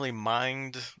 I didn't really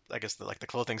mind, I guess, the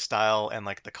clothing style and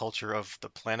like the culture of the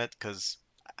planet, because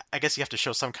I guess you have to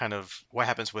show some kind of what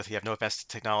happens with you have no advanced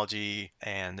technology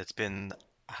and it's been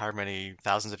however many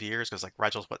thousands of years, because like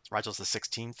Rigel's the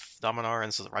 16th Dominar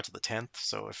and so Rigel the 10th.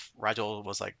 So if Rigel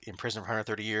was like in prison for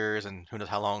 130 years and who knows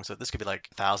how long, so this could be like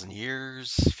 1,000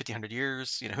 years, 1,500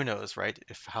 years, who knows, right?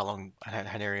 If how long a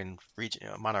Hynerian region,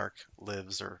 monarch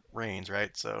lives or reigns,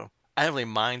 right? So I don't really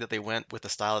mind that they went with the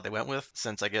style that they went with,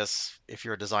 since I guess if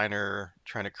you're a designer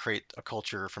trying to create a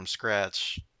culture from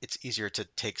scratch, it's easier to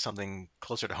take something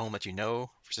closer to home that you know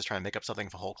versus trying to make up something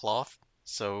from whole cloth.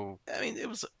 So, I mean, it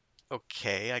was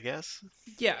okay, I guess.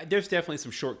 Yeah, there's definitely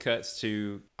some shortcuts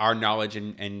to our knowledge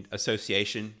and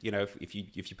association. If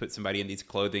you put somebody in these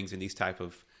clothings and these type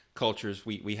of cultures,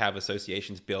 we have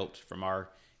associations built from our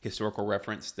historical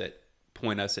reference that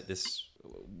point us at this.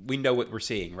 We know what we're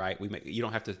seeing, right? You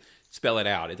don't have to spell it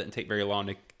out. It doesn't take very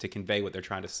long to convey what they're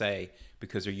trying to say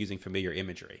because they're using familiar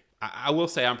imagery. I will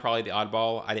say I'm probably the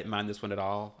oddball. I didn't mind this one at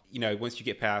all. Once you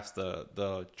get past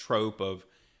the trope of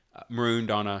marooned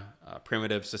on a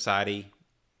primitive society,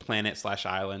 planet slash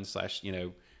island slash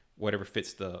whatever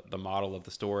fits the model of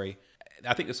the story,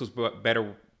 I think this was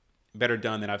better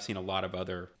done than I've seen a lot of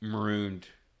other marooned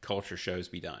culture shows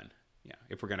be done. Yeah,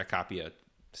 if we're going to copy a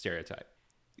stereotype.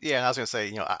 Yeah, and I was gonna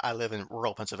say, I live in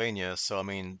rural Pennsylvania, so I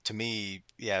mean, to me,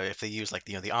 yeah, if they use like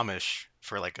the Amish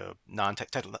for like a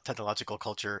non-technological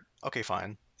culture, okay,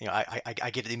 fine. I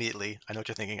get it immediately. I know what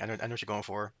you're thinking. I know what you're going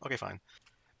for. Okay, fine.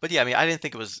 But yeah, I mean, I didn't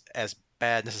think it was as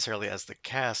bad necessarily as the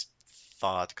cast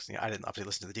thought, because I didn't obviously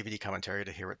listen to the DVD commentary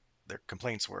to hear what their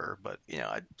complaints were. But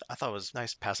I thought it was a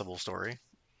nice, passable story.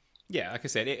 Yeah, like I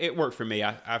said, it worked for me.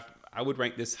 I would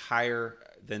rank this higher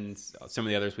than some of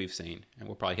the others we've seen, and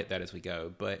we'll probably hit that as we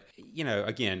go. But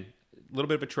again, a little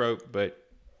bit of a trope, but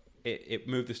it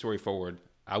moved the story forward.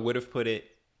 I would have put it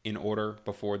in order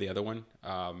before the other one,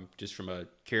 just from a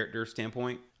character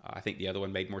standpoint. I think the other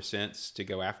one made more sense to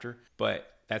go after, but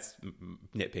that's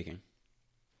nitpicking.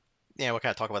 Yeah, we'll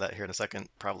kind of talk about that here in a second,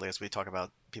 probably as we talk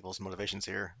about people's motivations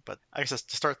here. But I guess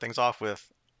to start things off with,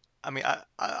 I mean,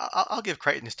 I'll give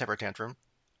Crichton his temper tantrum.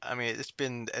 I mean, it's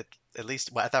been at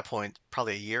least, well, at that point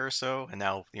probably a year or so, and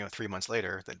now 3 months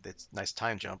later, that's a nice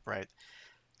time jump, right?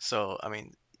 So I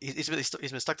mean, he's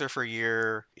been stuck there for a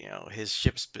year. His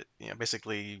ship's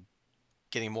basically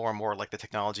getting more and more like the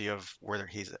technology of where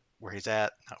he's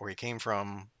at, not where he came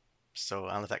from. So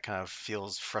I don't know if that kind of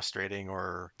feels frustrating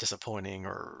or disappointing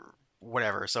or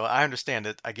whatever. So I understand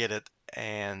it, I get it,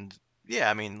 and yeah,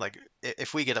 I mean, like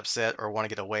if we get upset or want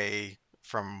to get away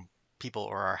from people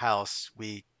or our house,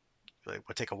 we like,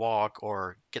 would take a walk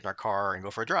or get in our car and go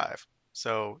for a drive.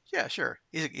 So yeah, sure,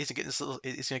 he's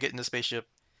gonna get in the spaceship.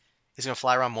 He's gonna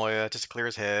fly around Moya just to clear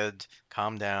his head,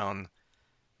 calm down.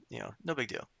 No big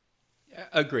deal.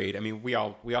 Agreed. I mean, we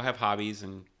all have hobbies,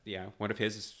 and yeah, one of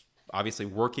his is obviously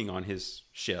working on his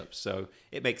ship, so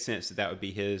it makes sense that that would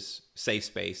be his safe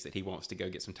space that he wants to go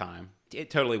get some time. It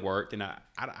totally worked, and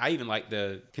I even like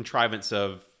the contrivance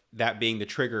of that being the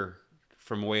trigger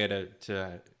for Moya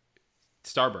to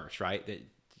starburst, right? That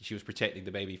she was protecting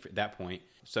the baby at that point,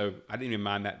 so I didn't even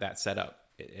mind that setup.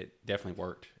 It definitely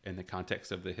worked in the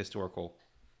context of the historical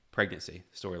pregnancy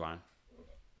storyline.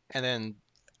 And then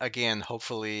again,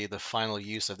 hopefully, the final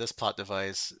use of this plot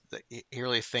device, that he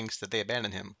really thinks that they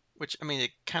abandoned him. Which I mean,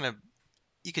 it kind of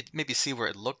you could maybe see where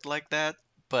it looked like that,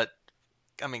 but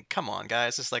I mean, come on,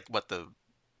 guys. It's like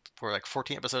we're like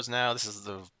 14 episodes now. This is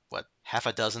the what half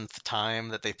a dozenth time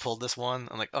that they pulled this one.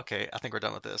 I'm like, okay, I think we're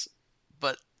done with this.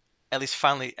 But at least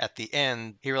finally at the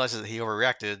end, he realizes that he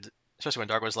overreacted, especially when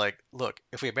Dark was like, look,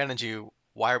 if we abandoned you,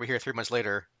 why are we here 3 months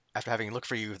later after having looked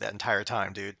for you that entire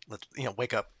time, dude? Let's,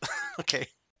 wake up. Okay.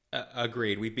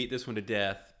 Agreed. We beat this one to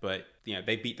death, but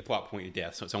they beat the plot point to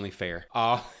death, so it's only fair.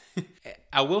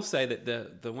 I will say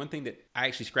that the one thing that I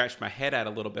actually scratched my head at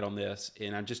a little bit on this,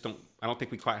 and I don't think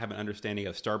we quite have an understanding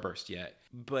of Starburst yet.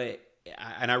 But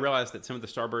I realize that some of the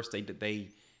Starbursts they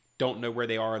don't know where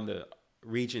they are in the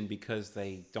region because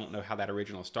they don't know how that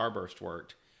original Starburst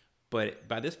worked. But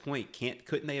by this point,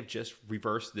 couldn't they have just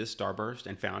reversed this Starburst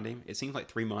and found him? It seems like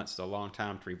 3 months is a long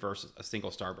time to reverse a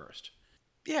single Starburst.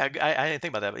 Yeah, I didn't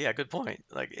think about that, but yeah, good point.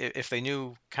 Like if they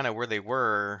knew kind of where they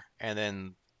were and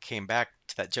then came back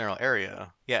to that general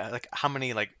area, yeah, like how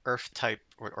many like Earth type,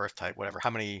 whatever,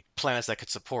 how many planets that could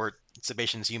support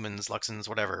Sebaceans, humans, Luxans,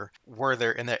 whatever, were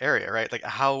there in that area, right? Like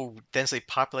how densely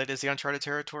populated is the uncharted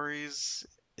territories?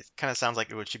 It kind of sounds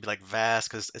like should be like vast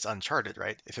because it's uncharted,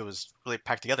 right? If it was really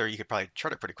packed together, you could probably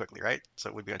chart it pretty quickly, right? So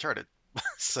it would be uncharted.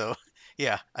 So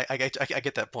yeah, I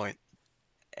get that point.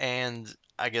 And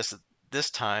I guess this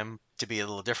time, to be a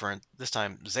little different, this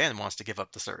time Zan wants to give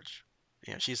up the search.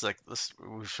 She's like,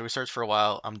 we search for a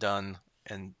while. I'm done.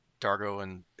 And Dargo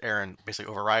and Aaron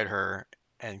basically override her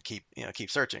and keep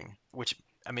searching. Which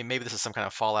I mean, maybe this is some kind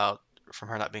of fallout from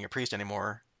her not being a priest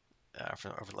anymore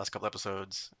over the last couple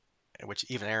episodes, which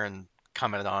even Aaron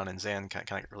commented on, and Zan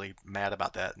kind of really mad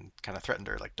about that and kind of threatened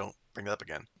her, like, don't bring that up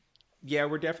again. Yeah,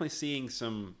 we're definitely seeing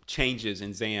some changes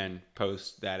in Zan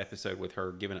post that episode with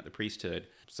her giving up the priesthood.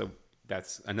 So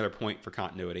that's another point for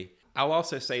continuity. I'll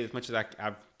also say, as much as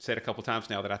I've said a couple times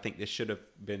now, that I think this should have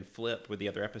been flipped with the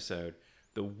other episode.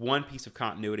 The one piece of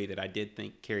continuity that I did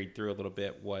think carried through a little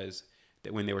bit was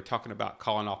that when they were talking about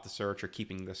calling off the search or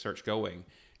keeping the search going,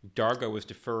 Dargo was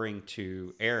deferring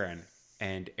to Aaron,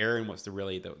 and Aaron was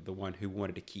the one who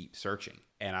wanted to keep searching.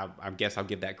 And I guess I'll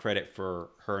give that credit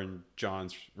for her and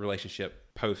John's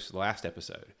relationship post the last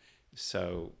episode.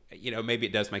 So maybe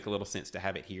it does make a little sense to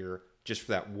have it here just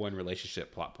for that one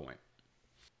relationship plot point.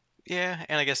 Yeah,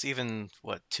 and I guess even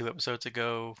what 2 episodes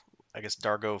ago, I guess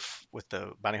with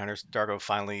the bounty hunters, Dargo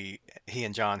finally he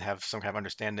and John have some kind of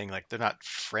understanding. Like they're not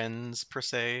friends per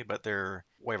se, but they're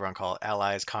whatever I want to call it,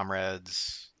 allies,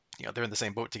 comrades. They're in the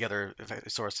same boat together,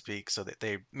 so to speak. So that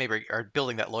they maybe are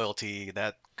building that loyalty,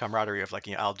 that camaraderie of like,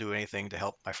 I'll do anything to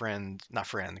help my friend, not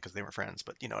friend because they weren't friends,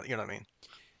 but you know what I mean.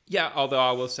 Yeah, although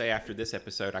I will say after this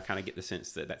episode, I kind of get the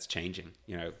sense that that's changing.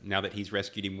 Now that he's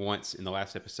rescued him once in the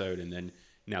last episode, and then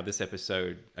now this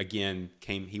episode again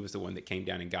he was the one that came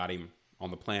down and got him on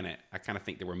the planet. I kind of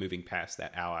think that we're moving past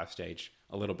that ally stage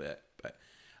a little bit, but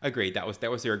agreed. That was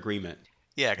their agreement.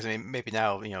 Yeah, because I mean, maybe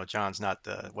now, John's not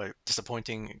the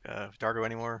disappointing Dargo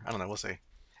anymore. I don't know. We'll see.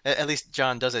 At least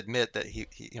John does admit that he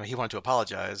wanted to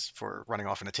apologize for running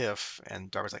off in a tiff,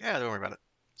 and Dargo's like, yeah, don't worry about it.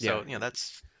 Yeah, So,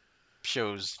 that's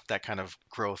shows that kind of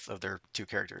growth of their two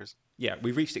characters. yeah,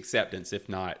 we've reached acceptance, if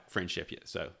not friendship yet.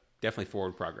 So definitely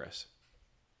forward progress.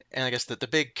 And I guess the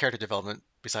big character development,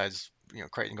 besides,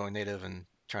 Crichton going native and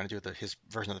trying to do his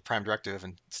version of the Prime Directive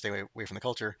and stay away from the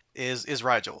culture, is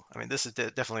Rigel. I mean, this is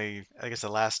definitely, I guess, the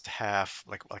last half,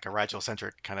 like a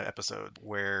Rigel-centric kind of episode,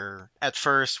 where at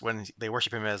first, when they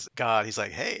worship him as God, he's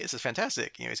like, hey, this is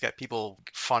fantastic. You know, he's got people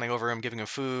fawning over him, giving him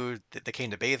food. They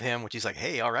came to bathe him, which he's like,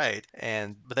 hey, all right.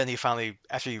 But then he finally,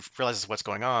 after he realizes what's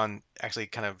going on, actually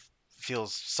kind of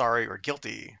feels sorry or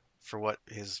guilty for what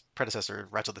his predecessor,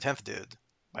 Rachel the Tenth, did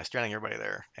by stranding everybody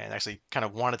there, and actually kind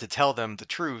of wanted to tell them the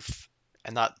truth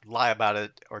and not lie about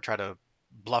it or try to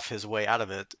bluff his way out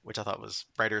of it, which I thought was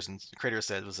writers and creators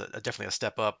said was definitely a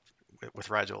step up with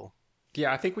Rigel.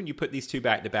 Yeah, I think when you put these two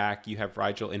back to back, you have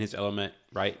Rigel in his element,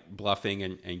 right? Bluffing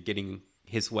and getting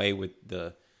his way with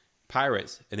the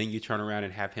pirates. And then you turn around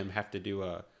and have him have to do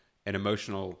an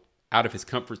emotional, out of his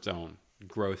comfort zone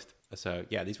growth. So,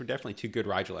 yeah, these were definitely two good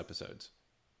Rigel episodes.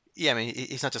 Yeah, I mean,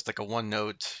 he's not just like a one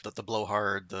note, the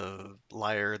blowhard, the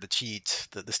liar, the cheat,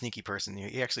 the sneaky person.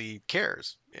 He actually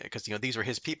cares because, these were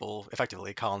his people,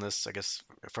 effectively, colonists, I guess,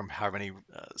 from how many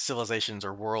civilizations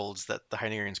or worlds that the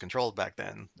Hynerians controlled back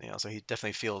then. So he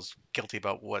definitely feels guilty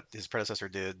about what his predecessor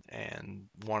did and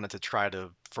wanted to try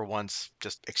to, for once,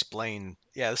 just explain,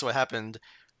 yeah, this is what happened.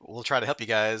 We'll try to help you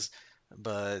guys,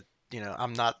 but,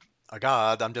 I'm not a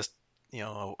god. I'm just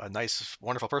a nice,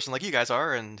 wonderful person like you guys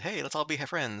are, and hey, let's all be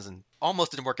friends. And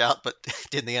almost didn't work out, but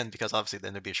did in the end because obviously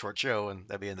then there'd be a short show and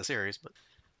that'd be in the series. But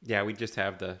Yeah, we just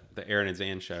have the Aaron and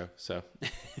Zan show. So,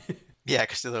 yeah,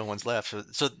 because they're the only ones left.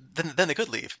 So then they could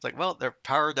leave. It's like, well, they're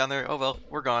powered down there. Oh well,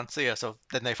 we're gone. See ya. So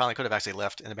then they finally could have actually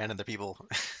left and abandoned their people.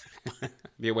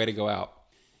 be a way to go out.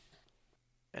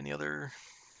 Any other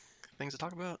things to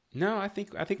talk about? No, I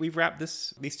think we've wrapped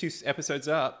these two episodes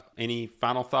up. Any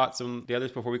final thoughts on the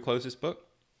others before we close this book?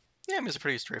 Yeah, I mean, it's a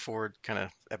pretty straightforward kind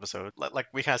of episode. Like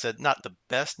we kind of said, not the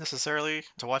best necessarily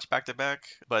to watch back to back,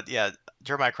 but yeah,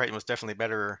 Jeremiah Crichton was definitely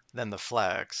better than the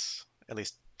Flax, at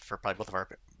least for probably both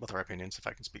of our opinions, if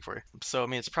I can speak for you. So I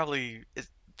mean,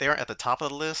 they aren't at the top of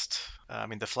the list. I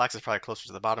mean, the Flax is probably closer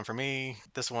to the bottom for me.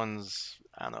 This one's,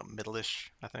 I don't know,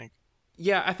 middle-ish, I think.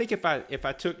 Yeah, I think if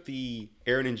I took the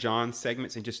Aaron and John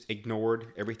segments and just ignored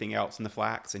everything else in the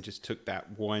Flax and just took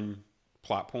that one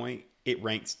plot point, it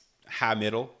ranks high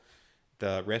middle.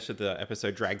 The rest of the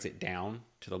episode drags it down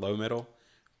to the low middle.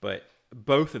 But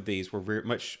both of these were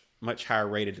much higher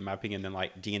rated, in my opinion, than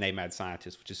like DNA Mad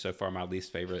Scientist, which is so far my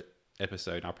least favorite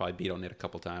episode. I'll probably beat on it a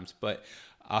couple times, but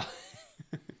uh,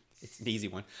 it's an easy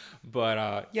one.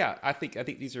 But yeah, I think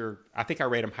these are. I think I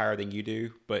rate them higher than you do,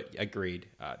 but agreed.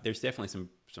 There's definitely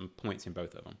some points in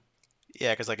both of them.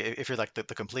 Yeah, because like if you're like the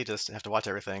completist and have to watch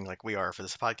everything like we are for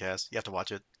this podcast, you have to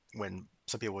watch it when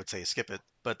some people would say skip it.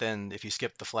 But then if you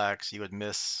skip the Flax, you would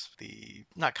miss the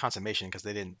not consummation because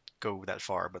they didn't go that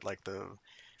far, but like the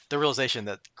realization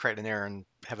that Crichton and Aaron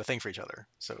have a thing for each other.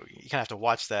 So you kind of have to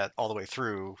watch that all the way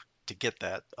through to get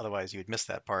that. Otherwise, you would miss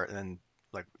that part, and then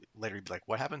like later you'd be like,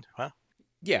 "What happened? Huh?"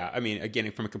 Yeah, I mean,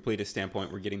 again, from a completist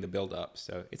standpoint, we're getting the build up,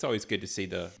 so it's always good to see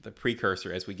the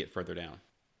precursor as we get further down.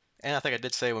 And I think I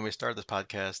did say when we started this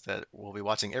podcast that we'll be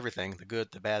watching everything, the good,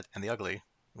 the bad, and the ugly.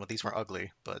 Well, these weren't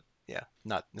ugly, but yeah,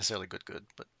 not necessarily good.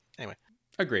 But anyway.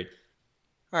 Agreed.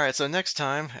 All right, so next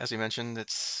time, as we mentioned,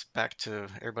 it's back to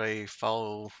everybody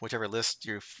follow whichever list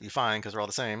you find because they're all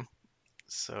the same.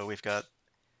 So we've got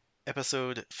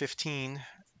episode 15,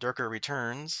 Durka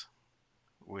Returns,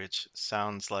 which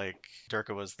sounds like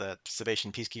Durka was that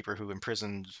Sebastian peacekeeper who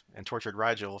imprisoned and tortured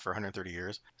Rigel for 130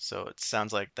 years. So it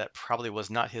sounds like that probably was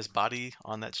not his body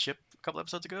on that ship a couple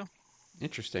episodes ago.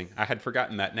 Interesting. I had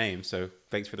forgotten that name, so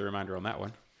thanks for the reminder on that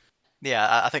one.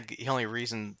 Yeah, I think the only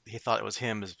reason he thought it was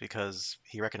him is because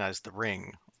he recognized the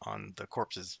ring on the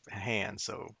corpse's hand.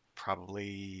 So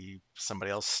probably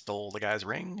somebody else stole the guy's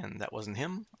ring and that wasn't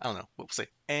him. I don't know. We'll see.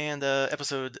 And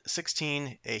episode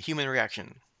 16, A Human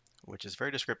Reaction, which is very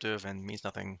descriptive and means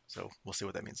nothing. So we'll see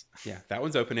what that means. Yeah, that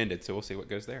one's open ended, so we'll see what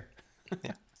goes there.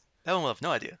 Yeah, that one we'll have no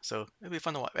idea. So it'll be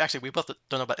fun to watch. Actually, we both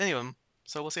don't know about any of them.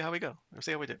 So we'll see how we go. We'll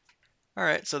see how we do. All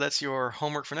right, so that's your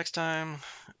homework for next time,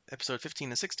 episode 15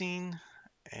 and 16,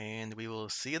 and we will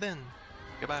see you then.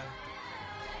 Goodbye.